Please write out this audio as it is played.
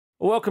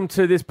Welcome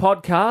to this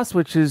podcast,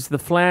 which is the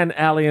Flan,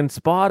 Ali and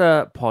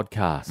Spider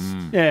podcast.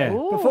 Yeah.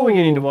 Ooh. Before we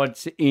get into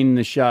what's in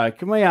the show,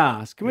 can we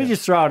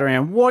just throw it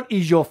around? What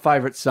is your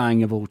favourite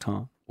saying of all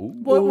time?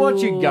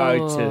 What's your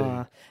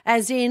go-to?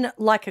 As in,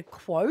 like a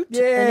quote?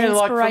 Yeah, an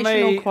inspirational like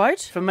for me,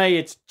 quote? For me,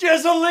 it's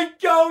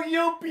Jezzalinko,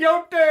 you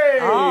beauty.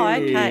 Oh,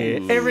 okay.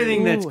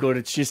 Everything that's good,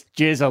 it's just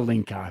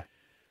Jezzalinko.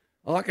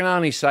 I can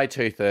only say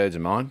 2/3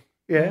 of mine.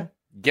 Yeah.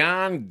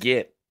 Garn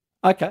get.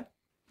 Okay.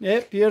 Yeah,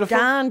 beautiful.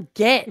 Darn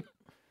get.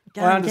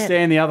 I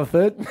understand the other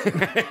third.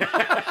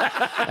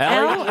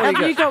 Al, have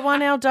you got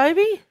one, Al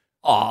Dobie?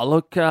 Oh,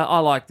 look, I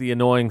like the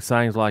annoying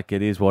sayings like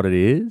it is what it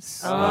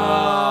is.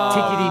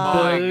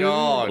 My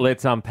God.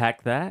 Let's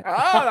unpack that.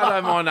 I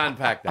don't mind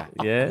unpack that.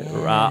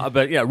 Yeah.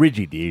 But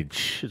Ridgy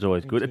Didge is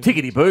always good. A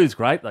tickety boo's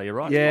great, though, you're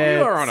right. Yeah.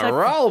 You are on a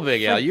roll,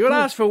 Big Al. You would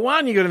ask for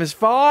one, you got to miss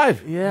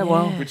 5. Yeah,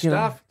 well, Good you know,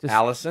 stuff. just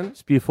Alison.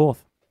 spew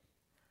forth.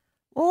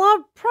 Well,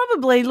 I'd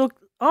probably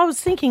I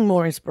was thinking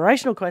more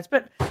inspirational quotes,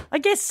 but I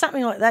guess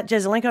something like that,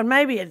 Jezzalinko,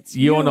 maybe it's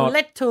You're not-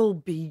 little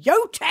beauty.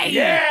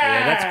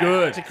 Yeah, that's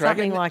good.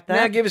 Something like that.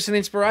 Now give us an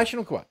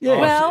inspirational quote. Yeah.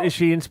 Well- Is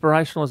she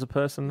inspirational as a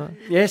person, though?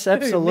 Yes,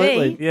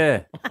 absolutely. Me?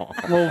 Yeah.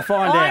 We'll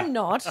find out. I'm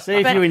not. See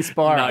if but you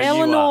inspire No, us. you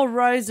Eleanor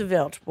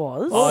Roosevelt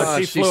was. Oh,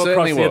 she she flew across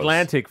certainly the was.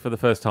 Atlantic for the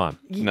first time.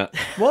 No.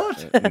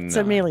 What? It's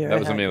Amelia That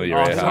was Earhart. Amelia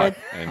Oh, Earhart.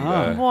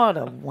 And, What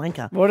a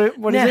wanker.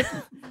 What Now- is it?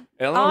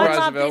 Eleanor I love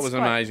Roosevelt this was an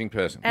quote. amazing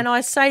person. And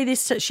I say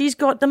this, she's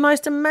got the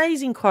most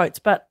amazing quotes,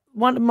 but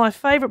one of my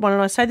favourite one,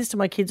 and I say this to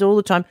my kids all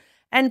the time,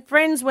 and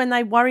friends when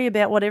they worry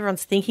about what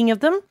everyone's thinking of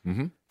them.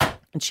 Mm-hmm.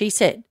 And she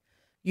said,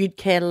 you'd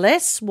care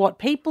less what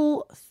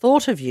people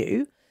thought of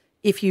you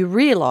if you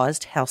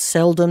realised how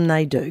seldom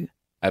they do.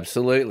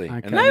 Absolutely.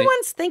 And No then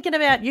one's thinking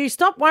about you.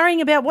 Stop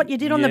worrying about what you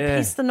did on the Yeah.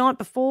 piss the night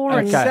before. And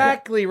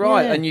Exactly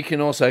right. Yeah. And you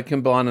can also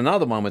combine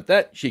another one with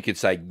that. She could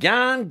say,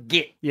 Garn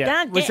get. Yeah.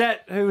 Can't Was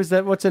get- that? Who was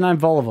that? What's her name?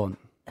 Volavon.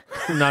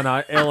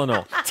 No,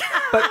 Eleanor.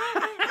 But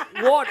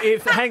what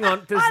if, hang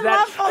on, I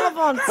love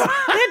vol-au-vents.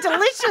 They're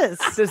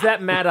delicious. does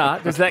that matter?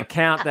 Does that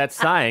count, that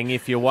saying,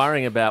 if you're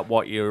worrying about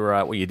what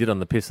you did on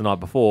the piss the night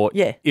before?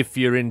 Yeah. If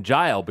you're in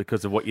jail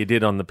because of what you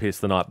did on the piss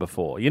the night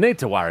before, you need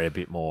to worry a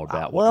bit more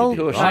about well- what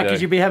you did. Sure. No,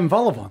 because you'd be having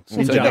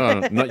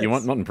Volavons. You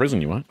won't. Not in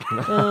prison, you won't.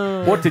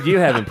 What did you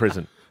have in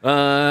prison?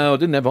 I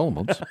didn't have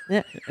almonds.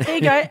 Yeah. Here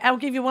you go. I'll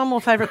give you one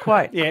more favourite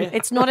quote. Yeah.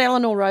 It's not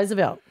Eleanor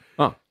Roosevelt.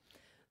 Oh.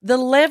 The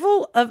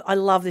level of, I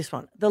love this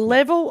one, the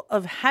level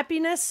of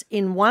happiness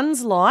in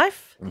one's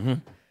life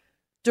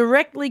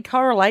directly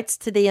correlates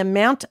to the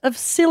amount of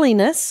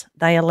silliness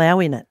they allow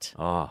in it.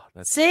 Oh,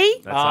 that's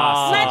See? that's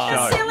us. Let on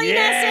the show. silliness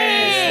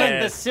Yes. in.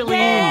 Let the silly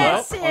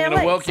Yes, I'm going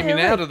to welcome you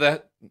now to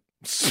that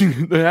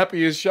the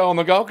happiest show on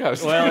the Gold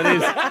Coast. Well,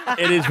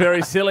 it is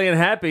very silly and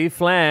happy.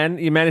 Flan,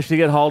 you managed to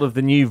get hold of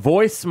the new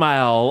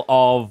voicemail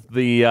of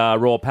the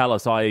Royal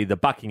Palace, i.e. the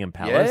Buckingham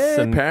Palace. yeah,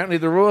 and apparently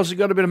the Royals have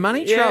got a bit of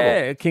money trouble.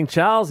 yeah, King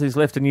Charles has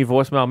left a new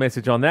voicemail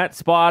message on that.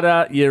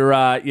 Spider,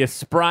 you're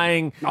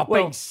spraying. Oh,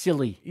 being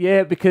silly.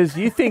 Yeah, because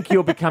you think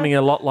you're becoming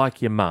a lot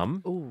like your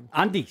mum,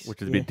 Undies.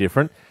 which is a bit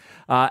different.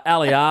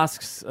 Ali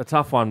asks, a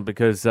tough one,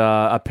 because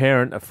a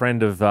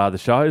friend of the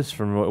show's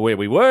from where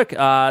we work,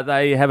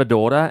 they have a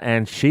daughter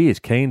and she is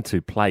keen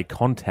to play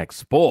contact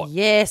sport.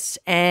 Yes,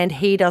 and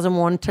he doesn't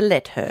want to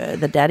let her.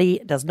 The daddy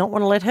does not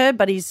want to let her,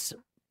 but he's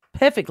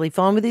perfectly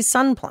fine with his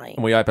son playing.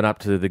 And we open up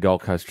to the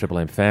Gold Coast Triple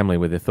M family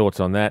with their thoughts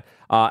on that.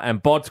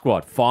 And Bod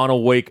Squad,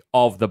 final week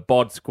of the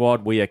Bod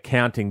Squad. We are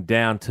counting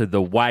down to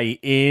the way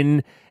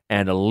in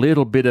and a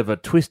little bit of a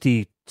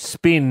twisty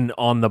spin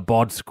on the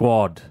Bod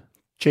Squad.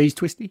 Cheese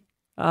twisty.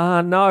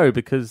 No,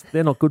 because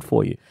they're not good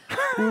for you.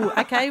 Ooh,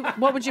 okay,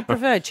 what would you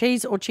prefer,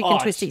 cheese or chicken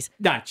twisties?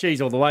 No, cheese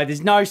all the way.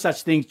 There's no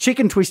such thing.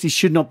 Chicken twisties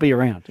should not be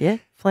around. Yeah,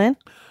 Flan?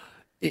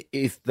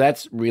 If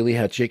that's really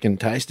how chicken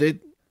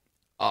tasted,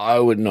 I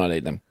would not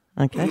eat them.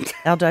 Okay,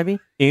 Al Dobie?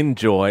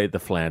 Enjoy the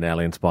Flan,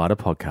 Ali and Spider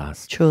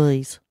podcast.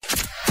 Cheese.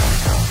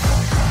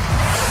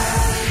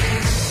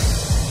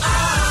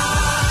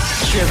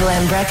 Triple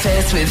M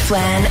breakfast with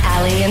Flan,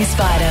 Ali, and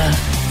Spider.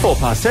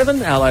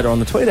 7:04, our later on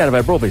the tweet out of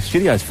our Broadbeach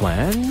studios,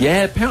 Flan.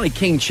 Yeah, apparently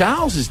King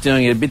Charles is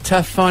doing it a bit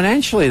tough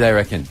financially, they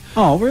reckon.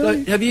 Oh, really?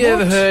 Like, have you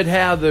ever heard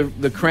how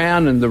the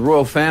Crown and the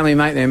royal family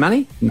make their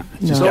money? No.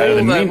 So all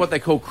the, what they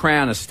call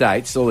Crown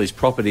estates, all these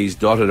properties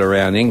dotted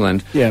around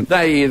England, Yeah.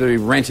 they either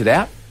rent it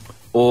out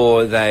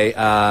or they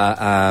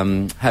are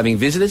having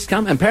visitors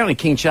come. And apparently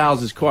King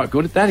Charles is quite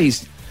good at that.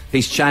 He's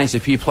changed a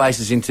few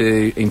places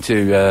into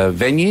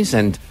venues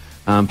and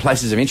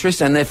places of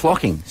interest, and they're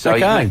flocking. So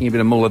he's making a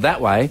bit of moolah that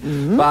way.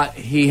 Mm-hmm. But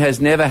he has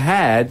never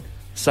had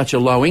such a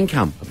low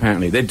income,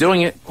 apparently. They're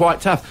doing it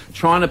quite tough,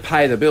 trying to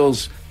pay the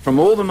bills from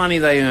all the money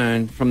they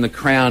earn from the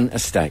Crown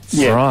estates.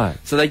 Yeah. Right.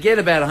 So they get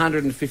about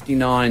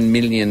 £159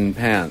 million.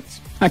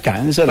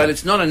 Okay. So But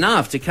it's not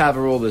enough to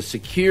cover all the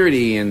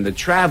security and the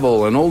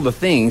travel and all the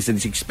things that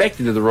is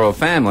expected of the royal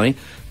family.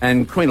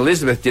 And Queen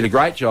Elizabeth did a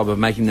great job of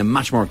making them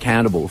much more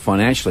accountable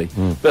financially.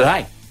 But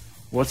hey,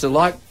 what's it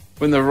like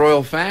when the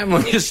royal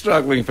family is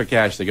struggling for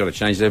cash? They've got to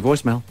change their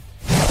voicemail.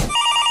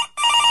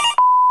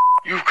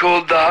 You've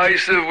called the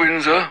House of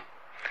Windsor.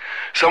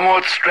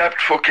 somewhat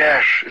strapped for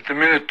cash at the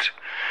minute.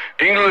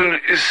 England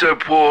is so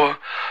poor,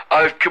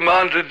 I've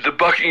commanded the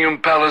Buckingham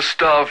Palace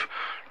staff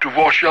to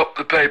wash up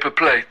the paper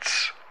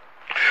plates.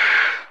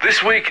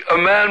 This week, a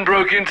man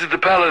broke into the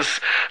palace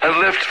and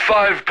left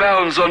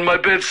 £5 on my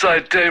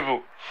bedside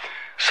table.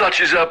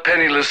 Such is our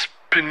penniless,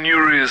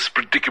 penurious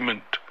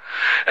predicament.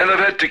 And I've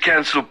had to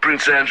cancel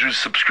Prince Andrew's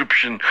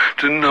subscription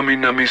to Nummy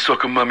Nummy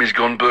Soccer Mummy's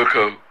Gone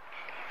Burko.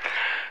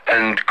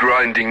 And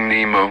Grinding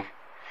Nemo,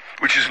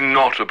 which is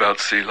not about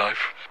sea life.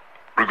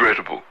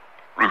 Regrettable.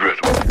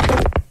 Regrettable.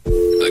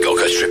 The Gold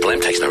Coast Triple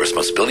M takes no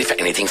responsibility for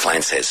anything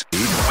Flan says.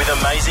 With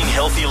amazing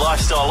healthy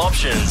lifestyle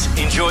options,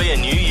 enjoy a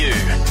new you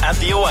at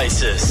the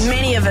Oasis.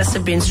 Many of us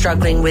have been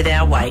struggling with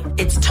our weight.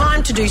 It's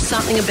time to do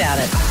something about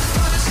it.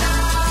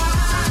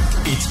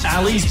 It's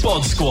Ali's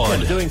Bod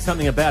Squad. Doing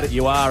something about it,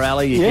 you are,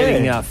 Ali. You're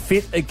getting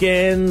fit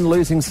again,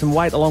 losing some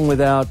weight along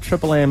with our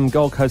Triple M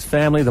Gold Coast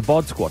family, the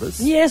Bod Squatters.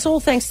 Yes, all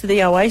thanks to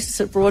the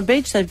Oasis at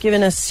Broadbeach. They've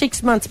given us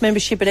 6 months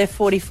membership at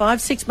F45,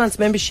 6 months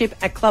membership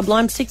at Club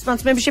Lime, 6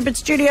 months membership at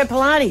Studio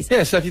Pilates.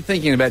 Yeah, so if you're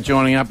thinking about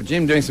joining up a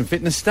gym, doing some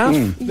fitness stuff,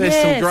 there's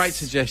some great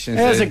suggestions.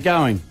 How's there. it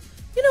going?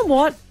 You know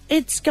what?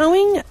 It's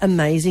going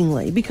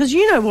amazingly because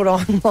you know what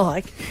I'm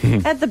like.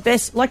 At the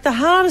best, like the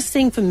hardest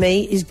thing for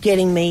me is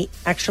getting me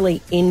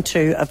actually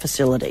into a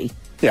facility.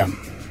 Yeah.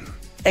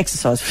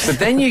 Exercise But facility.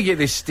 then you get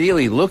this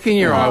steely look in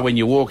your eye when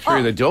you walk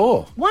through the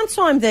door. Once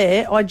I'm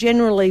there, I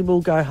generally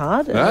will go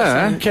hard.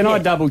 Can I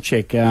double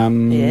check?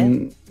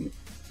 You're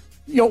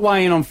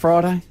weighing on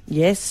Friday?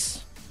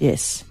 Yes.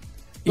 Yes.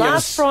 Yeah,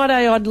 Last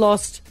Friday I'd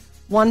lost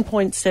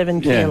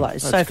 1.7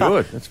 kilos so far.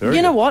 good. That's very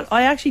You know good. what?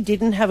 I actually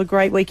didn't have a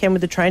great weekend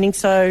with the training,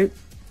 so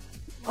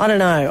I don't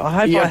know. I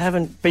hope I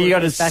haven't. But you got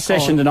a put it back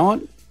session on.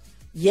 tonight?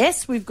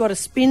 Yes, we've got a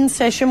spin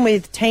session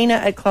with Tina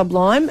at Club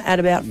Lime at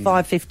about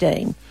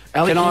 5:15.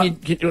 Ali,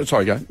 Can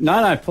sorry, go.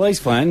 No, please,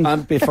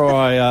 Flan, before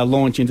I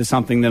launch into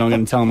something that I'm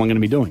going to tell them I'm going to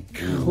be doing.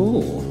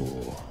 Cool.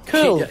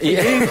 For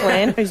you,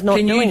 Flan, who's not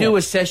Can you doing do it.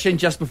 a session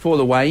just before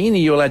the weigh-in? Are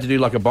you allowed to do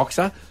like a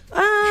boxer,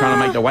 trying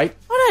to make the weight?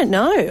 I don't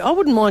know. I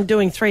wouldn't mind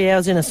doing 3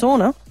 hours in a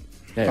sauna.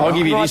 I'll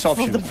give you Right this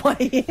before option. the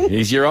weigh-in.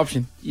 Here's your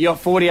option. You got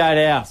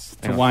 48 hours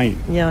to weigh in.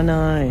 Yeah, I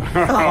know.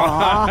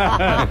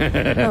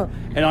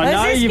 And I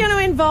know Is this you've... going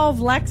to involve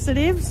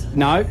laxatives?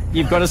 No,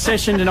 you've got a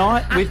session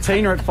tonight with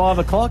Tina at 5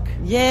 o'clock.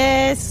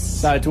 Yes.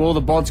 So to all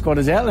the bod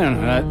squatters out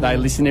there, they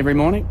listen every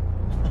morning.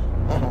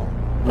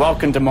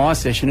 Welcome to my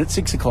session at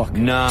 6 o'clock.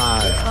 No.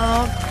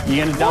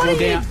 You're going to double What are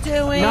down. you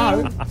doing?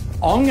 No,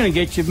 I'm going to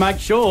get you to make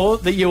sure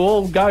that you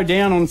all go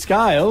down on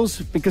scales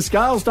because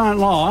scales don't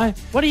lie.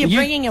 What are you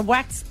bringing, a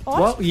wax pot?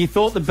 Well, you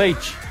thought the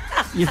beach.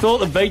 You thought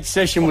the beach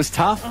session was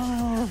tough.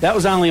 That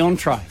was only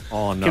entree.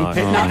 Oh, no. No,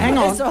 hang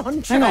on. It's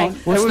entree. Hang on.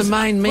 What's It was- the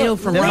main meal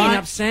from the Running main-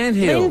 Up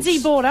Sandhills? Lindsay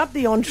brought up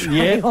the entree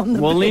Yeah, on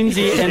the well, beach.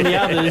 Lindsay and the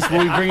others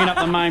will be bringing up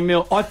the main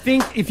meal. I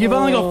think if you've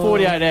only got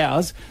 48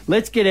 hours,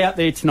 let's get out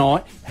there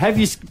tonight, have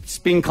your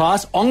spin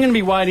class. I'm going to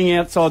be waiting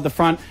outside the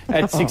front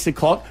at 6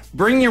 o'clock.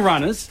 Bring your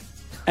runners,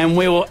 and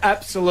we will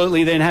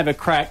absolutely then have a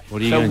crack.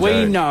 What are you so gonna we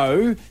do?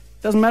 know,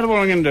 doesn't matter what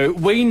I'm going to do,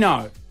 we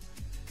know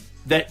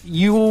that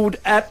you would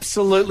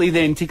absolutely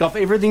then tick off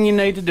everything you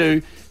need to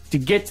do to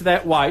get to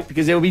that weight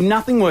because there will be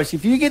nothing worse.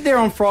 If you get there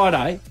on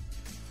Friday...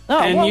 Oh,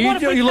 and well,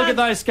 what if we you look can't-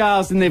 at those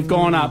scales and they've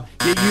gone up.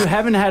 You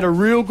haven't had a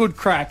real good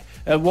crack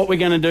at what we're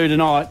going to do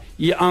tonight.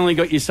 You only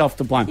got yourself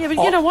to blame. Yeah,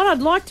 but you know what? I'd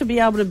like to be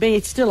able to be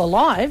still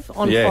alive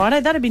on Yeah. Friday.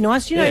 That'd be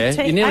nice. You know,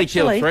 Yeah, you nearly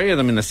actually, killed 3 of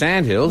them in the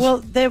Sandhills.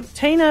 Well,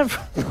 Tina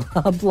from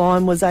Club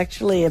Lime was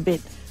actually a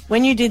bit...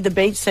 When you did the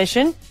beach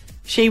session,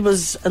 she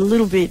was a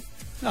little bit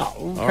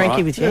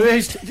cranky with you. I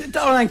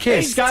don't care.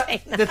 Who's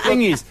Tina?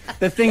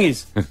 The thing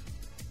is,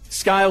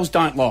 scales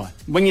don't lie.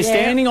 When you're Yeah.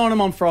 standing on them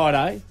on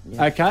Friday,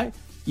 okay,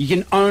 you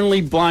can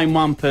only blame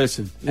one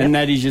person, and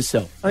that is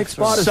yourself. I think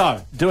Spider's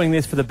So, doing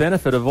this for the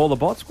benefit of all the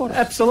bot squatters.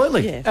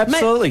 absolutely, Yeah.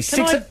 absolutely.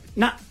 Mate,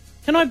 can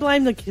Can I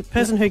blame the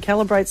person who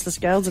calibrates the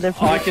scales at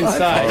F45? I can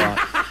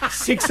say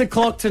 6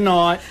 o'clock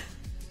tonight.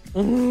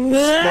 Spot,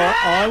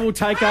 I will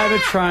take over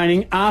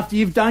training after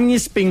you've done your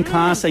spin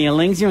class, so your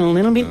legs are a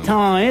little bit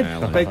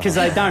tired, because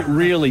they don't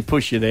really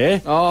push you there.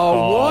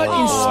 what?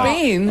 In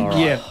spin?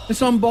 Yeah.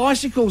 It's on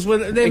bicycles.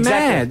 They're Exactly.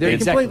 mad. They're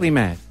Exactly. completely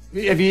mad.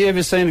 Have you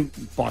ever seen a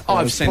bike?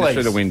 I've seen it Please.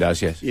 through the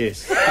windows, yes.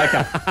 Yes.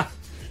 Okay.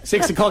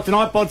 6 o'clock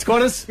tonight, bod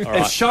squatters. It's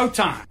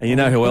showtime. And you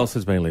know who else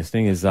has been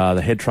listening is the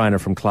head trainer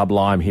from Club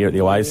Lime here at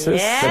the Oasis.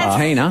 Yes.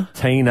 Tina.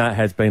 Tina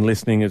has been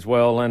listening as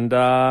well. And,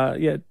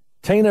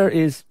 Tina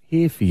is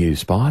here for you,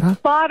 Spider.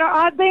 Spider,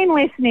 I've been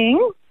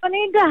listening. I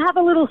need to have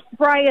a little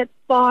spray at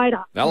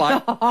Spider. Hello.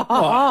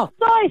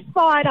 So,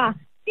 Spider,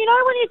 you know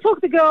when you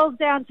took the girls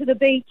down to the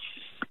beach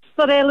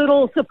for their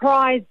little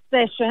surprise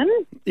session?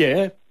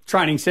 Yeah.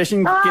 Training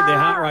session, get their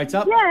heart rates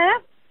up. Yeah.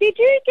 Did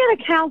you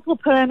get a council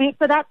permit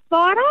for that,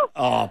 Spider?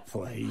 Oh,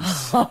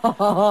 please.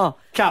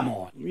 Come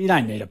on. You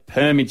don't need a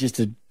permit just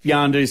to go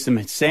and do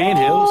some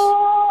sandhills.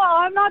 Oh,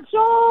 I'm not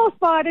sure,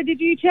 Spider.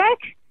 Did you check?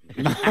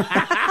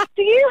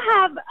 Do you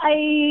have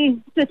a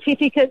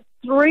certificate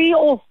 3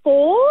 or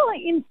 4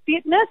 in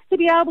fitness to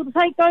be able to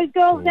take those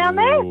girls down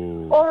there?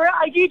 Or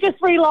are you just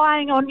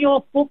relying on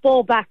your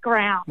football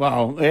background?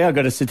 Well, yeah, I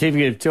got a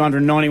certificate of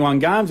 291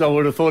 games. I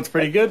would have thought it's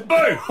pretty good. Boom!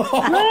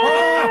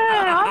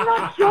 I'm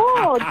not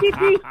sure.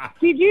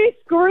 Did you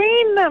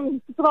screen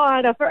them,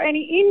 Spider, for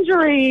any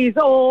injuries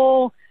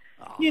or,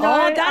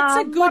 that's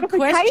a good question.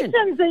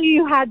 modifications that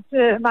you had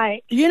to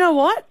make? You know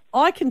what?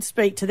 I can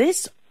speak to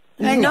this.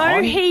 Hang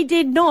on. He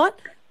did not.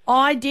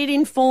 I did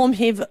inform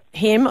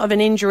him of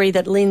an injury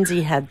that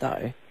Lindsay had,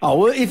 though. Oh,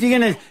 well, if you're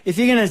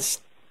gonna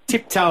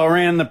tiptoe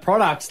around the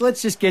products,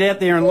 let's just get out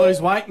there and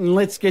lose weight and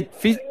let's get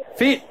fit.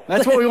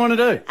 That's what we want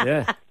to do.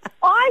 Yeah.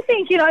 I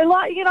think,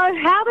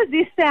 how does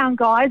this sound,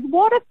 guys?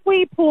 What if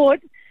we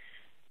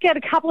get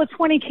a couple of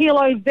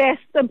 20-kilo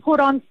vests and put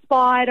on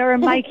Spider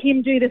and make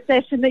him do the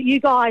session that you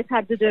guys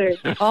had to do?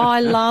 Oh,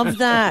 I love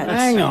that.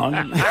 Hang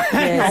on.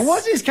 Hang on.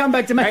 What's this come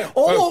back to me?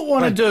 All I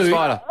want to do...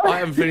 Spider, I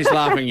haven't finished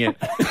laughing yet.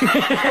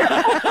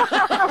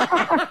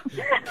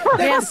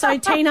 Yeah, so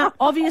Tina,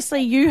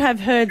 obviously you have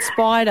heard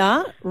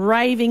Spider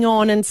raving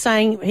on and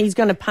saying he's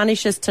going to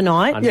punish us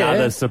tonight.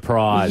 Another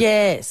surprise.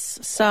 Yes.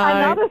 So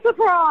Another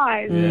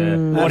surprise. Yeah.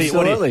 What do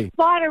you,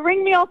 Spider,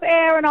 ring me off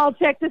air and I'll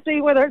check to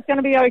see whether it's going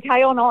to be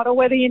okay or not, or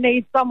whether you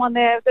need someone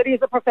there that is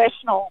a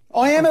professional.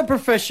 I am a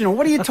professional.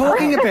 What are you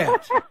talking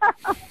about?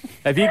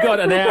 have you got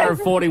an hour and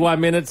 41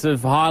 minutes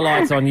of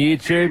highlights on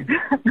YouTube?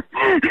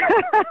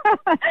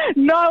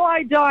 No,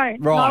 I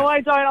don't. Right. No,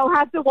 I don't. I'll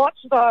have to watch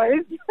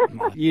those.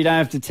 You don't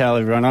have to tell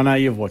everyone. I know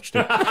you've watched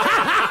it. What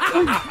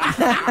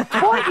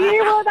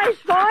year were they,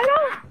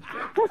 Spider?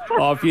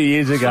 A few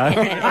years ago.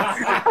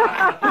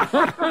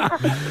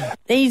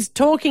 he's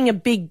talking a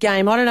big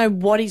game. I don't know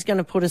what he's going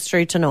to put us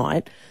through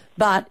tonight,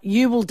 but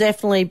you will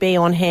definitely be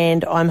on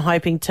hand. I'm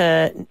hoping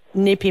to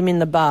nip him in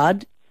the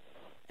bud.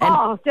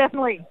 Oh,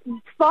 definitely.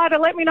 Spider,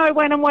 let me know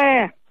when and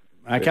where.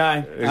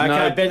 Okay.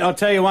 Ben, I'll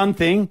tell you one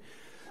thing.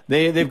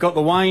 They've got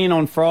the weigh-in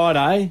on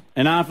Friday,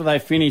 and after they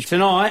finish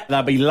tonight,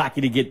 they'll be lucky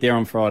to get there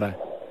on Friday.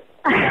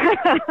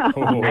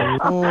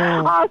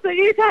 Oh, so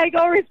you take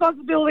all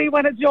responsibility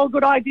when it's your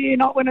good idea,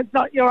 not when it's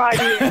not your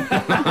idea.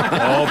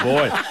 Oh,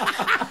 boy.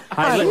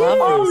 Hey,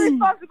 All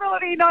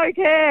responsibility, no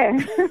care.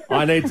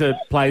 I need to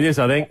play this,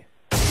 I think.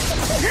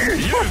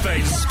 You've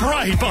been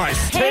sprayed by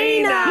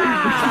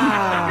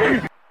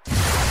Tina!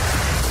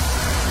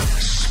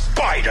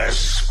 Spider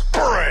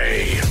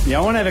Spray. Yeah,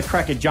 I want to have a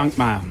crack at junk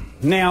mail.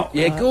 Now,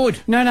 good.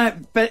 No,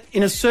 but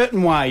in a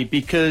certain way,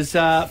 because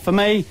for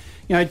me,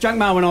 junk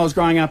mail when I was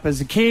growing up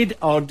as a kid,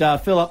 I'd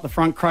fill up the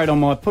front crate on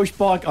my push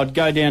bike. I'd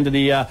go down to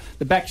the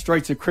back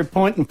streets of Crib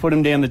Point and put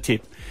them down the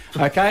tip,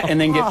 okay, and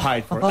then get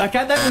paid for it.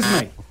 Okay, that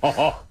was me.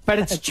 But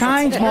it's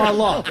changed my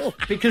life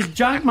because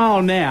junk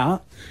mail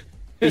now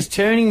is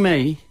turning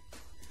me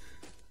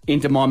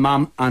into my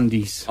mum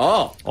undies.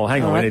 Oh,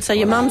 hang on. Right, so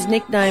your mum's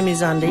nickname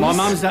is Undies. My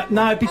mum's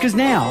no, because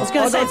now I was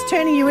going to say it's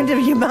turning you into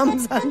your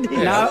mum's Undies.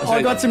 No,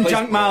 I got some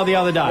junk mail the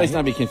other day. Please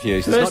don't be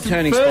confused. It's not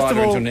turning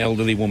Spider into an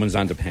elderly woman's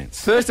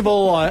underpants. First of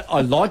all,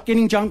 I like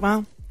getting junk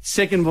mail.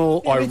 Second of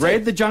all, I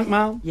read the junk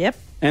mail. Yep.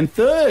 And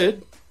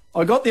third,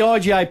 I got the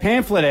IGA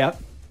pamphlet out.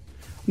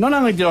 Not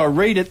only did I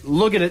read it,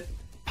 look at it,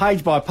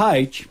 page by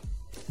page,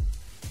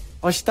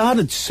 I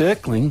started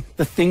circling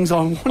the things I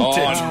wanted. Oh,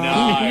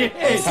 no.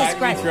 Yes. This is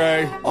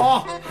great.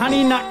 Oh,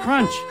 Honey Nut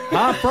Crunch,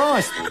 half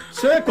price.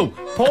 Circle.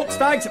 Pork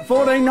steaks at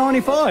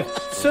 $14.95.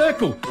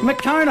 Circle.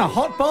 Macona,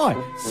 hot buy.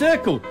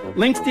 Circle.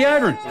 Lynx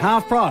deodorant,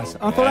 half price.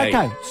 I thought,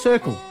 okay,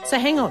 circle. So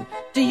hang on.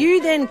 Do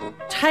you then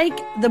take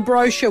the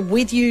brochure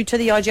with you to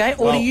the IGA,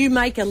 or do you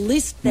make a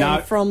list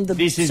then from the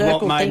this is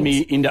circle what made things? me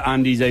into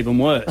undies even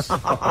worse.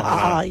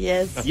 Ah,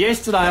 yes.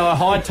 Yesterday I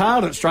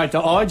hightailed it straight to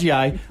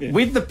IGA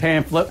with the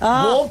pamphlet,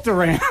 walked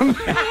around,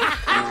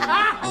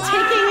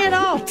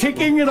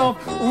 ticking it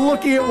off,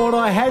 looking at what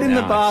I had in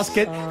the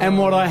basket and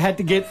what I had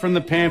to get from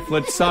the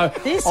pamphlet. So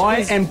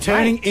I am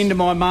turning into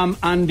my mum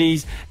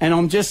undies, and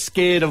I'm just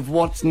scared of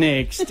what's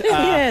next.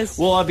 Yes.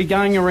 Will I be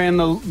going around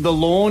the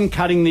lawn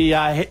cutting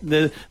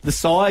the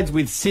sides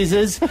with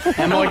scissors?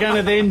 Am I going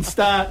to then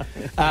start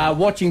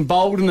watching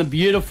Bold and the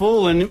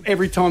Beautiful, and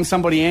every time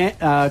somebody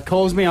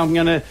calls me, I'm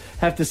going to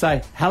have to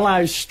say,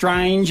 hello,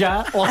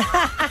 stranger?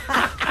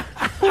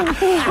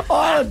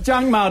 Oh,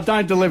 junk mail,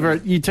 don't deliver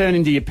it. You turn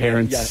into your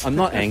parents. Yeah, I'm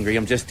not angry,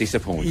 I'm just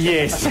disappointed.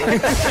 Yes.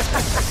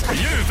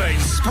 You've been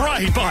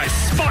sprayed by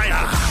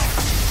Spider.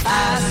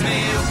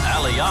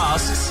 Ali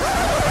asks,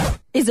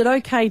 Is it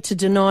okay to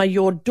deny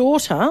your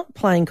daughter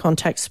playing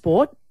contact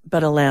sport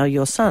but allow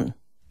your son?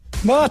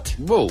 What?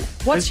 Whoa.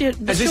 Has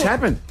this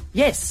happened?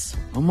 Yes.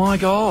 Oh, my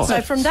God.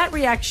 So from that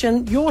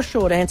reaction, your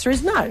short answer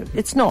is no,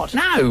 it's not.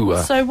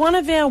 No. So one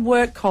of our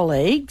work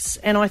colleagues,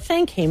 and I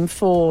thank him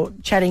for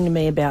chatting to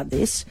me about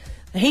this,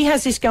 he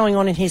has this going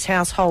on in his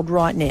household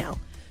right now.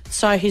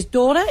 So his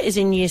daughter is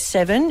in year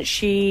 7.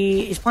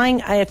 She is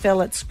playing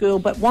AFL at school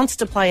but wants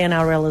to play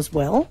NRL as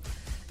well.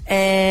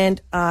 And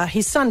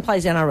his son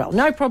plays NRL.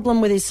 No problem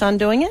with his son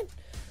doing it.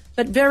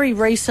 But very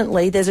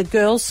recently, there's a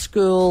girls'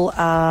 school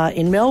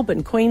in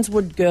Melbourne,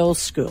 Queenswood Girls'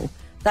 School.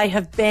 They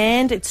have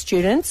banned its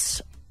students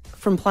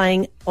from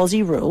playing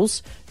Aussie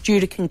rules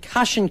due to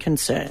concussion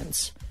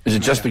concerns. Is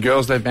it just the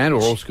girls they banned,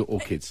 or all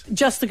kids?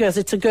 Just the girls.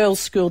 It's a girls'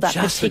 school, that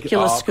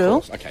particular of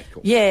school. course. Okay,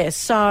 cool. Yeah,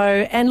 so,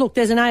 and look,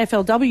 there's an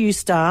AFLW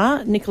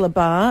star, Nicola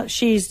Barr.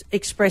 She's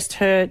expressed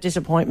her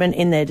disappointment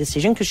in their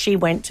decision because she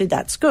went to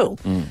that school.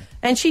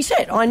 And she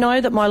said, I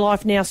know that my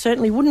life now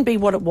certainly wouldn't be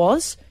what it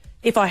was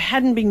if I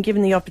hadn't been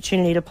given the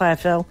opportunity to play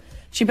AFL.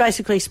 She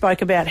basically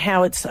spoke about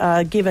how it's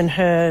given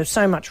her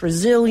so much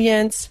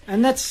resilience.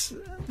 And that's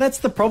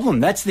the problem.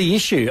 That's the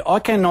issue. I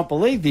cannot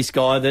believe this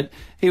guy that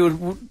he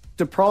would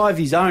deprive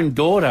his own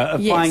daughter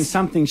of playing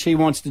something she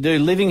wants to do,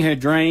 living her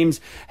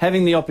dreams,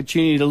 having the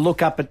opportunity to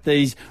look up at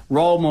these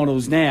role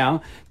models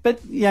now.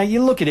 But,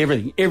 you look at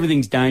everything.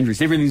 Everything's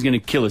dangerous. Everything's going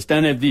to kill us.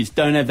 Don't have this,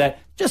 don't have that.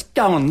 Just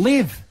go and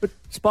live. But,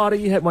 Spider,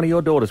 you had one of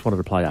your daughters wanted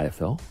to play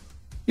AFL.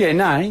 Yeah,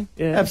 no,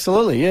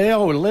 absolutely. Yeah, I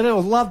would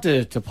love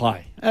to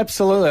play.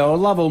 Absolutely. I would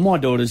love all my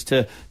daughters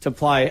to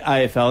play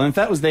AFL. And if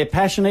that was their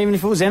passion, even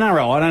if it was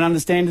NRL, I don't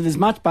understand it as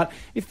much. But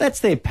if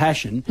that's their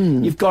passion,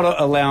 you've got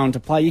to allow them to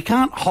play. You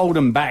can't hold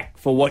them back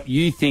for what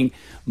you think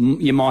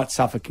you might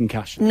suffer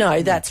concussion.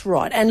 No, that's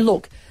right. And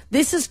look,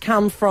 this has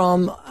come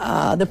from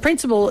the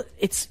principle.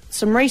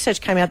 Some research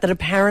came out that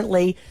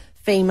apparently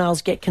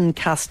females get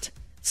concussed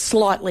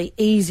slightly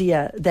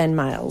easier than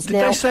males. Did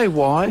they say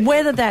why?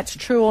 Whether that's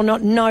true or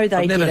not, no,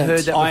 they didn't. I've never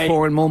heard that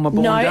before in all my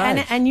born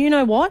days. And you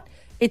know what?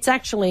 It's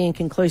actually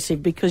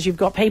inconclusive because you've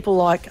got people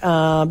like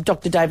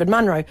Dr. David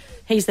Munro.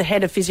 He's the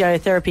head of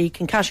physiotherapy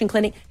concussion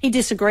clinic. He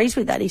disagrees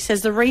with that. He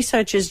says the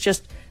research is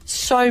just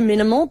so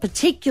minimal,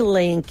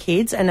 particularly in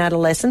kids and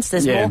adolescents.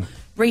 There's more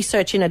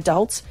research in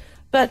adults.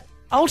 But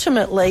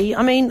ultimately,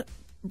 I mean,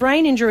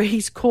 brain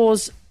injuries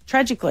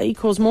tragically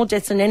cause more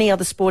deaths than any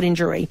other sport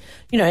injury,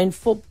 in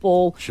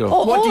football. Sure.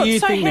 What do you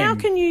think how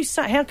can you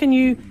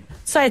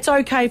say it's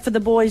okay for the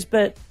boys,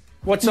 but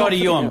what side are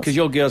you on? Because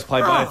your girls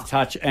play both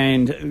touch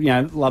and,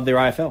 love their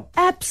AFL.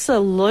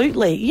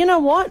 Absolutely. You know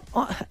what?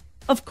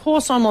 Of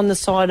course I'm on the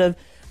side of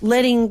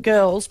letting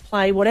girls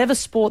play whatever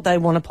sport they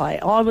want to play.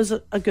 I was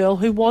a girl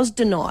who was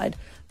denied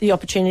the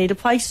opportunity to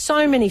play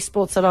so many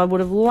sports that I would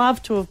have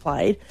loved to have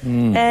played,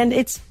 and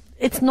it's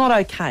not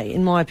okay,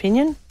 in my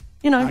opinion.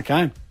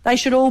 Okay. They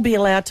should all be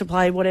allowed to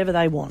play whatever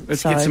they want.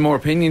 Let's get some more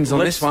opinions on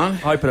this one.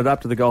 Open it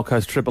up to the Gold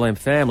Coast Triple M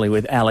family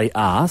with Ali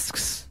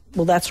asks.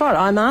 Well, that's right.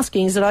 I'm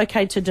asking, is it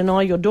okay to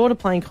deny your daughter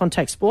playing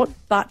contact sport,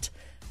 but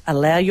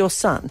allow your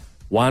son?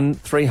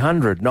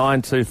 1300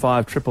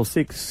 925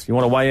 666. You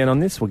want to weigh in on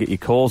this? We'll get your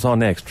calls on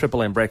next.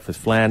 Triple M Breakfast,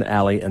 Flan,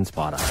 Ali and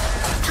Spider.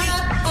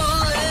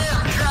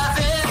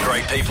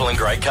 Great people and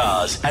great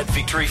cars at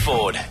Victory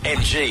Ford,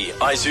 MG,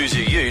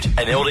 Isuzu Ute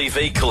and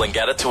LDV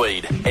Coolangatta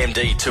Tweed,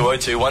 MD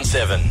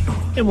 20217.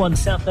 M1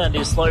 southbound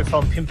is slow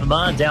from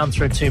Pimpamar down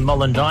through to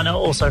Mollendina,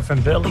 also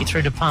from Burleigh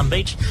through to Palm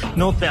Beach,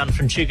 northbound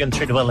from Tugun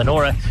through to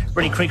Eleonora.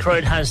 Reedy Creek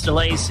Road has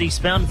delays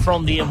eastbound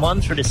from the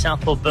M1 through to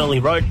Southport Burleigh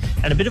Road,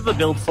 and a bit of a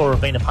build for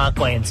Rabina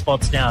Parkway in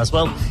spots now as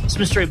well.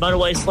 Smith Street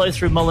Motorway slow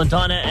through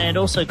Mollendina, and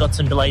also got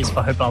some delays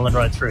for Hope Island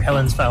Road through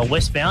Helensvale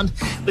westbound.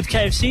 With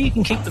KFC, you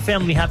can keep the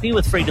family happy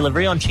with free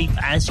delivery on cheap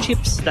as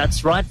chips.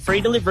 That's right,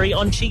 free delivery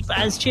on cheap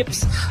as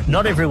chips.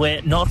 Not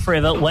everywhere, not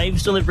forever.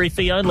 Waves delivery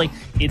fee only.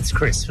 It's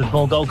Chris with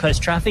more Gold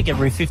Coast traffic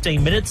every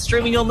 15 minutes,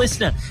 streaming on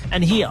Listener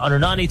and here on a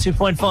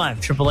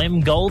 92.5 Triple M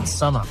Gold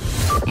Summer.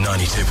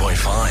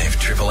 92.5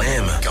 Triple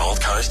M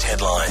Gold Coast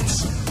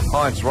headlines.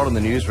 Hi, it's Rod in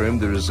the newsroom.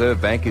 The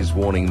Reserve Bank is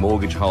warning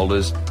mortgage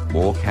holders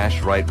more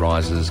cash rate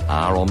rises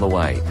are on the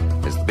way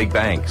as the big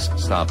banks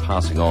start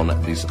passing on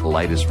this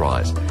latest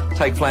rise.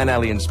 Take Flan,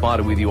 Ali and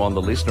Spider with you on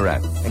the Listener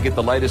app and get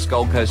the latest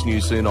Gold Coast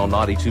news soon on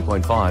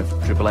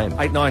 92.5 Triple M.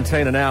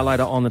 8:19, an hour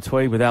later on the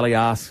Tweed with Ali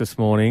asks this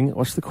morning.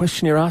 What's the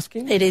question you're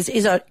asking? It is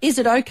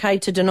it okay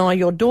to deny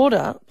your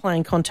daughter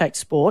playing contact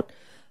sport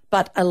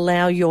but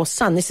allow your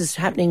son? This is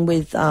happening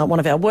with one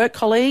of our work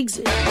colleagues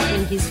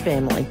in his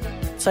family.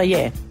 So,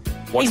 yeah.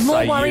 He's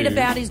more worried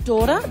about his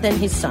daughter than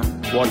his son.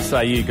 What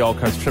say you, Gold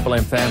Coast Triple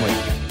M family?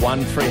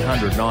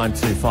 1300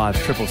 925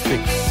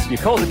 666. Your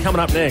calls are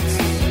coming up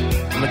next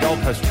on the Gold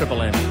Coast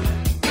Triple M.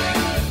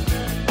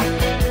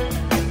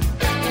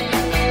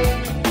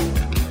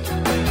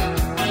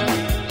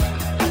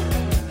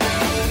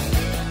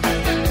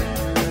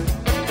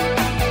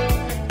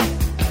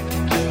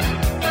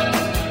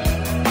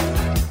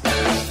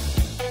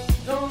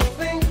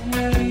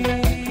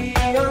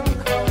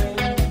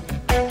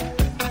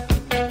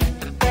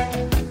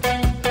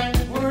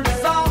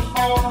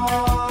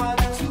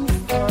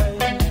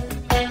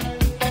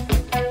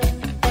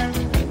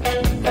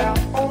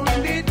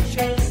 Only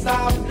chance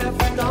I've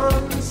never done.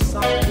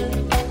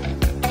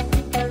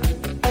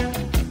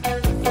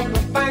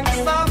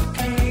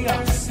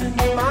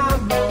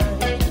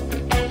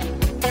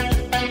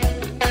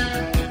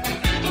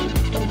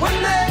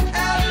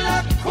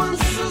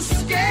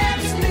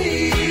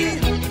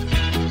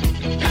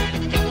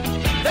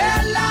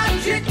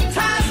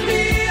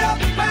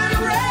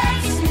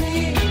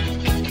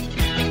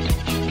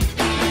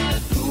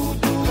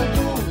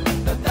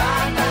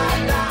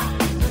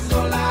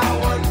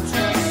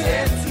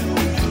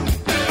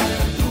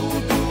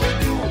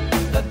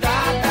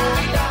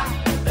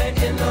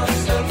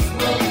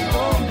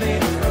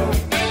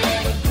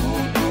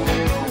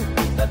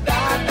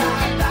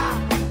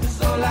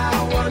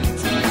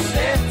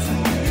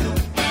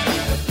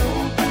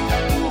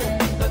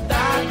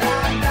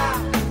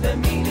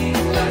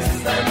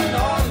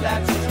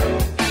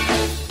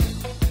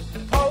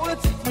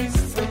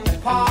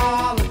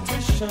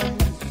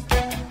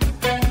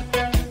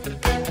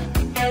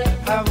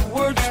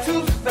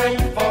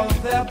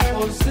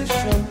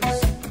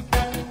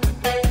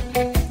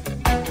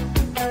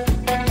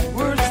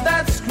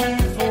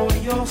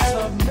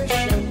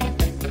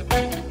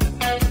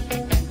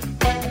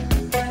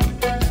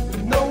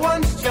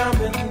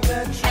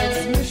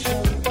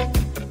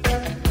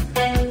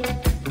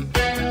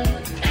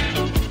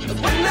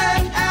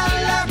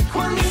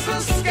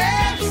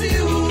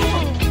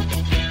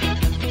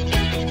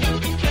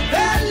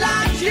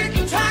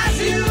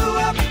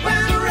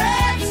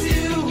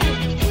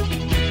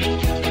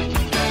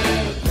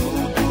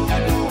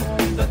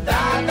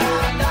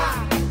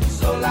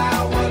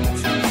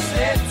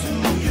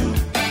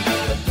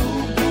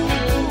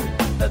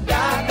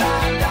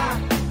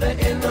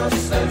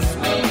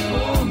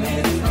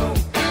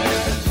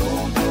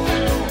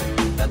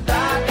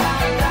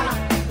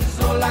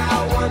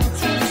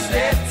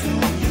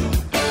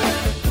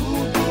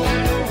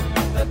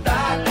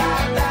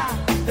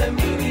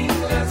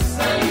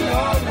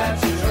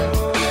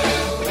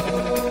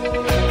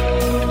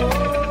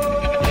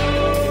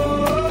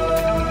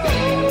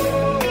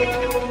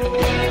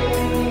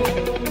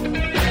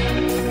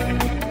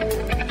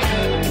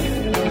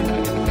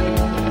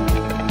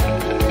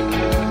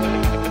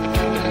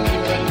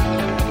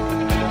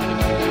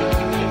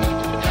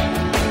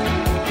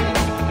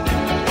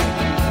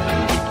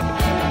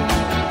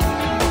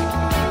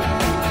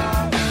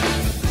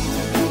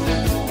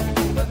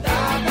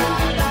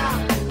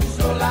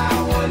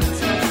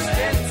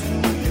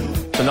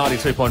 The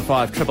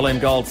 92.5 Triple M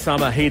Gold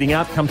Summer heating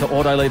up. Come to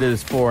Auto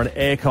Leaders for an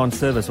aircon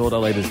service,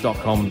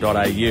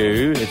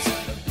 autoleaders.com.au.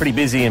 It's pretty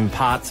busy in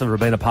parts of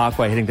Robina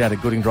Parkway heading down to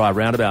Gooding Drive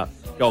roundabout.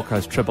 Gold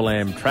Coast Triple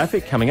M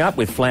traffic coming up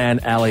with Flan,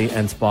 Ali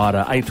and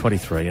Spider,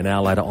 8:23, an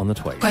hour later on the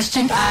tweet.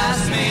 Question.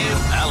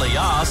 Ali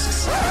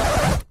asks.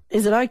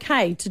 Is it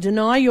okay to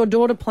deny your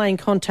daughter playing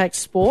contact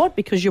sport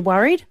because you're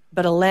worried,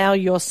 but allow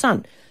your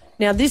son?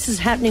 Now, this is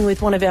happening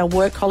with one of our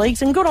work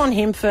colleagues, and good on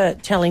him for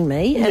telling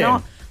me.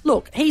 And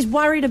look, he's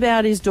worried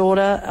about his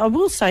daughter. I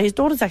will say his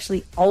daughter's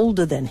actually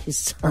older than his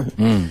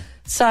son.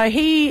 So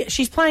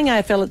she's playing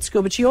AFL at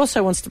school, but she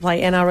also wants to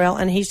play NRL,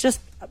 and he's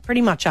just pretty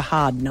much a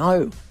hard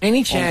no.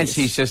 Any chance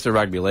he's just a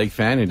rugby league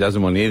fan who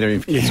doesn't want either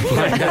of his kids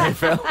playing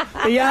AFL?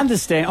 But you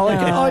understand.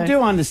 I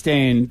do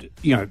understand,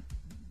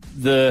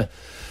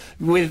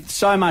 with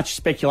so much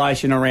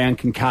speculation around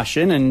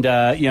concussion and,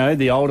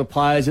 the older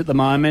players at the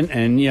moment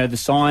and, the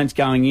science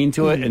going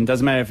into it, and it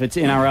doesn't matter if it's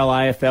NRL,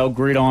 AFL,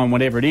 gridiron,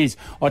 whatever it is,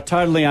 I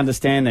totally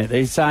understand that.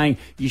 They're saying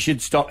you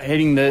should stop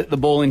hitting the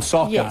ball in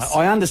soccer. Yes.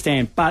 I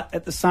understand. But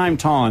at the same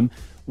time,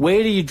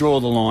 where do you draw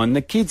the line?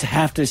 The kids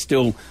have to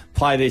still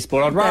play their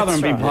sport. I'd rather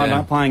them be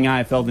playing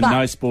AFL than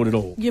no sport at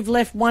all. You've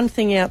left one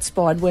thing out,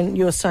 Spide, when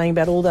you're saying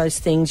about all those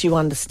things you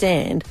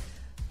understand.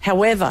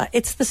 However,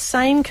 it's the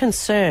same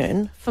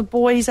concern for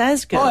boys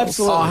as girls. Oh,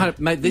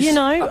 absolutely.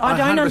 I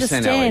don't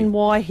understand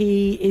why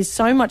he is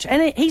so much...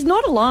 And he's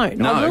not alone.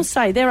 No. I will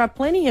say there are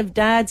plenty of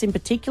dads in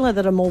particular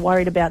that are more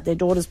worried about their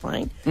daughters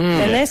playing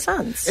than their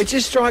sons. It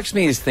just strikes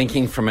me as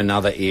thinking from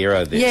another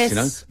era, this,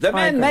 Yes, The I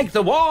men agree. make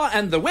the war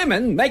and the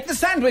women make the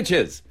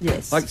sandwiches.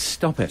 Yes. Like,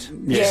 stop it.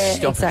 Yeah,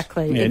 Stop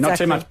exactly. Yeah, not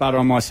too much butter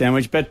on my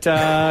sandwich. But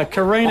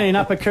Karina in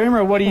Upper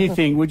Coomera, what do you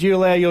think? Would you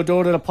allow your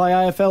daughter to play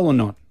AFL or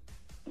not?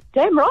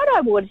 Damn right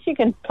I would. She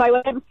can play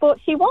whatever sport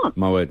she wants.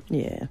 My word.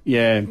 Yeah.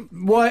 Yeah.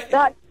 What?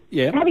 But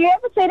Yeah. have you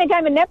ever seen a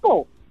game of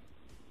netball?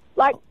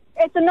 Like,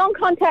 it's a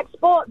non-contact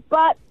sport,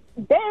 but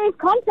there is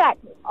contact.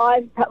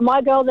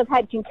 My girls have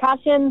had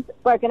concussions,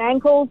 broken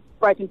ankles,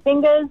 broken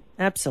fingers.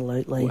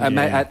 Absolutely. Mate,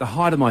 at the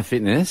height of my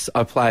fitness,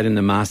 I played in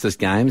the Masters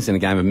Games in a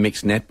game of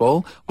mixed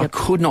netball. I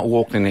could not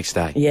walk the next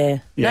day. Yeah.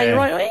 No, Yeah. you're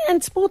right.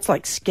 And sports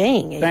like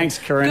skiing. Thanks,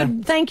 Karina.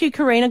 Good. Thank you,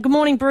 Karina. Good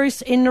morning,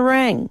 Bruce in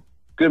Narang.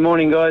 Good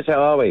morning, guys.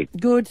 How are we?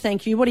 Good,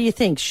 thank you. What do you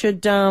think?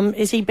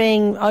 Is he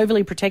being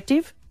overly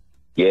protective?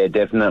 Yeah,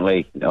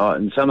 definitely.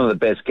 And some of the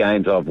best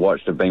games I've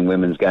watched have been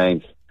women's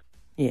games.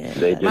 Yeah.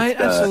 They're just, Mate,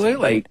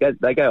 absolutely.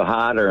 They go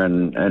harder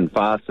and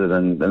faster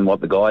than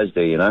what the guys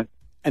do,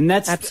 And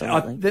that's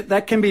Absolutely.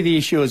 that can be the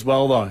issue as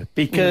well, though,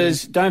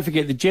 because don't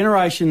forget the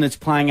generation that's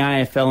playing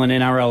AFL and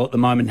NRL at the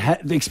moment,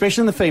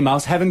 especially the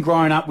females, haven't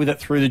grown up with it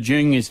through the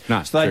juniors,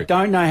 No, so they true.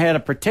 don't know how to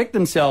protect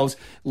themselves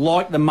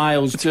like the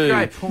males do. a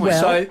great point.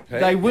 So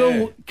they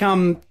will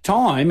come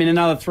time in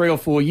another 3 or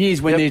 4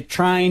 years when they're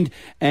trained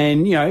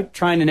and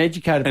trained and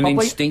educated And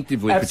properly.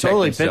 instinctively protect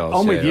Absolutely. themselves. But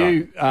I'm with Yeah,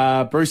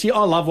 you, Brucey.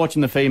 I love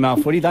watching the female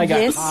footy. They go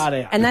Yes, hard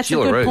out. and that's a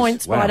Gilla good Roos.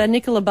 point, Spider. Wow.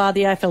 Nicola Barr,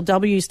 the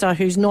AFLW star,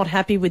 who's not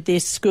happy with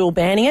this school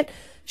banning it,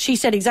 she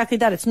said exactly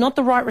that. It's not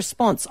the right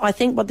response. I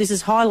think what this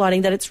is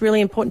highlighting, that it's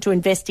really important to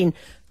invest in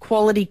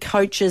quality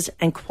coaches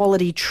and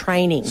quality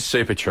training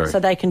Super true. so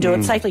they can do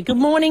it safely. Good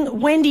morning,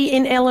 Wendy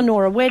in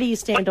Eleanor. Where do you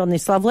stand on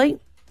this, lovely?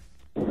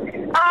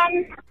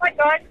 Hi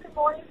guys, good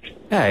morning.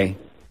 Hey.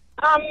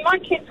 My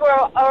kids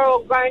are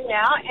all grown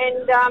now,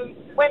 and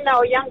when they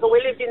were younger,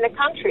 we lived in the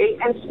country,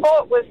 and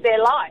sport was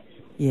their life.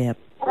 Yeah.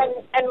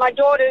 And my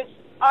daughters,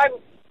 I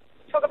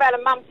talk about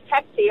a mum's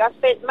taxi. I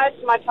spent most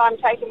of my time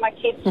taking my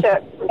kids to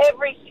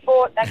every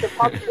sport they could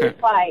possibly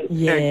play.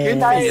 Yeah.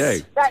 good for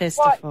you. That's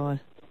Testify.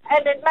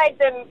 and it made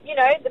them,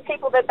 the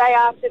people that they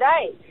are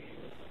today.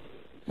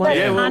 Well,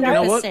 Yeah, well, you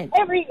know what? 100%.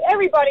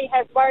 Everybody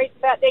has worries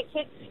about their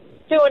kids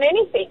doing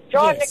anything,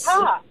 driving Yes. a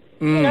car.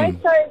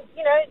 So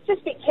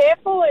just be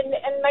careful and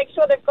make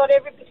sure they've got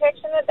every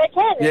protection that they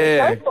can.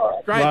 Yeah, And go for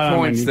it. great Right on,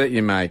 points Wendy. that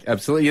you make.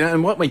 Absolutely.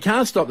 And what we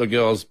can't stop the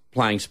girls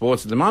playing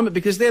sports at the moment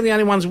because they're the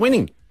only ones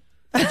winning.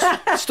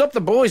 Stop the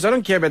boys. I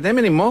don't care about them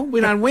anymore.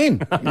 We don't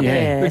win.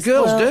 Yes, The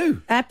girls well,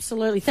 do.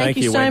 Absolutely. Thank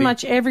you you, so Wendy.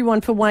 much,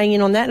 everyone, for weighing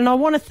in on that. And I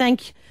want to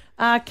thank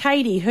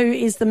Katie, who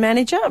is the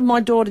manager of my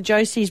daughter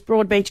Josie's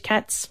Broadbeach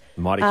Cats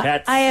Mighty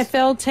Cats.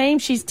 AFL team.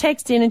 She's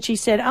texted in and she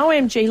said,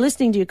 OMG,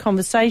 listening to your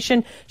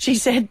conversation. She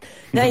said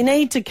they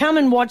need to come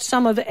and watch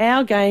some of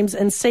our games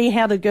and see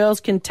how the girls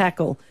can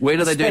tackle. Where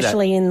do they do that?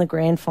 Especially in the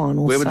grand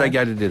final. Where would they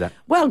go to do that?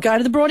 Well, go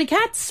to the Broady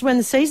Cats when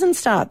the season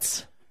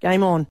starts.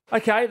 Game on.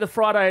 Okay, the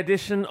Friday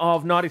edition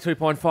of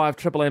 92.5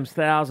 Triple M's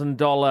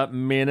 $1,000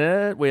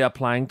 Minute. We are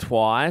playing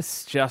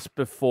twice, just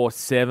before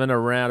 7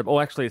 around...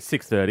 Oh, actually, it's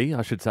 6:30,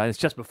 I should say. It's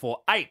just before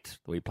 8 that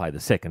we play the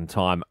second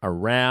time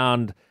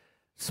around.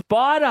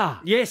 Spider,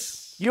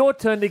 Yes. your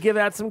turn to give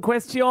out some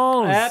questions.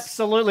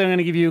 Absolutely. I'm going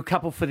to give you a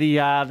couple for the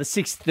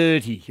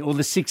 6:30 or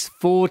the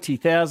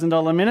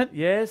 $640,000 minute.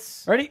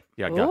 Yes. Ready?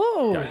 Yeah, go.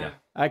 Ooh. Go, go.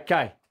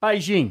 Okay.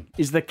 Beijing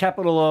is the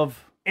capital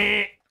of...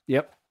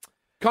 Yep.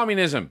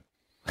 Communism.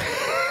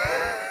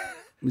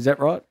 Is that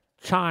right?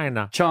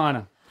 China.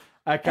 China.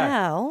 Okay.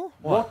 Al.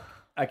 What?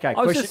 Okay.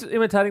 I was Question. just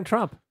imitating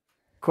Trump.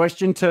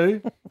 Question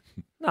 2.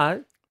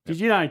 No. Did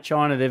you know in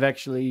China they've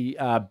actually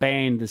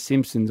banned The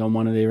Simpsons on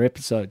one of their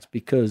episodes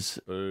because...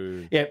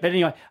 Yeah, but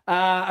anyway.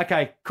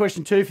 Okay,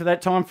 question 2 for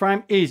that time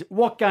frame is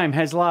what game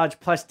has large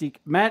plastic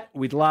mat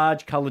with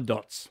large coloured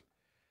dots?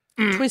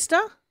 Twister?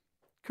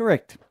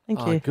 Correct. Thank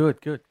Oh, you.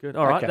 good.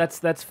 All right, Okay.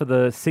 that's for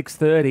the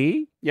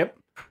 6:30. Yep.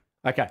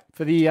 Okay,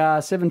 for the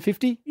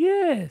 750?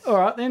 Yes. All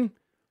right, then.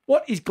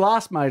 What is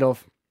glass made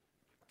of?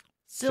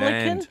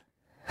 Silicon?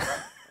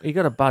 You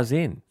got to buzz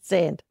in.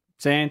 Sand.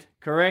 Sand,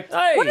 correct.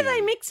 What do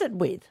they mix it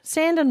with?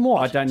 Sand and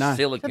what? I don't know.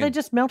 Do they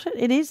just melt it?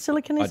 It is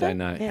silicon, is I don't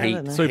know. it? Yeah, I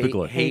don't know. Super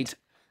glue. Heat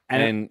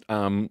And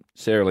and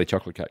Sara Lee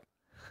chocolate cake.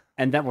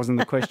 And that wasn't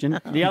the question.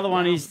 The other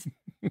one is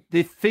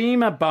the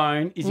femur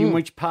bone is in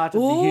which part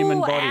of the human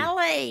body?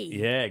 Ali.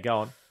 Yeah, go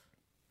on.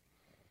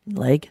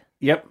 Leg.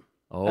 Yep.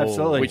 Oh,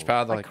 Absolutely. Which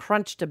part of the I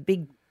crunched a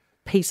big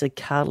piece of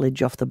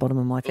cartilage off the bottom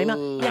of my femur.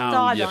 Ooh,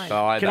 Yep, your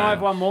thigh Can I have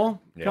bone. one more?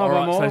 Can I All have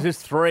one right, so more? is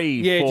this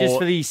 3? Yeah, for... just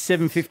for the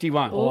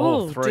 751.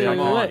 Oh, Ooh, 3. do Come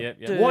on. it. Yep,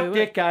 yep. Do What it.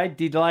 decade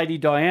did Lady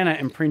Diana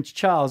and Prince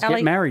Charles Ali.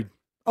 get married?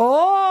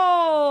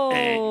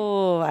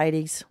 Oh,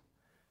 80s.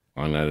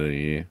 I know the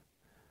year.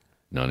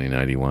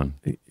 1981.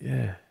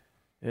 Yeah.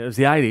 It was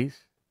the 80s.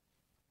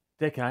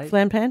 Decade.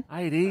 Flan pan?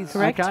 80s.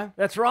 Correct. Okay.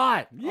 That's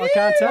right. I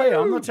can't tell you.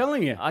 I'm not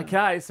telling you.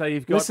 Okay, so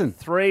you've got Listen.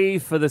 3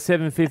 for the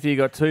 750, you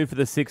got 2 for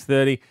the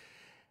 630.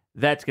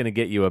 That's going to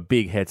get you a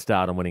big head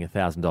start on winning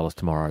 $1,000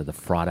 tomorrow, the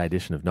Friday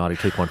edition of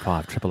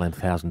 92.5 Triple M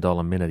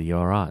 $1,000 minute. Are you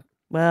all right?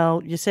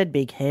 Well, you said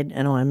big head,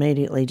 and I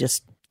immediately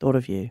just thought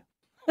of you.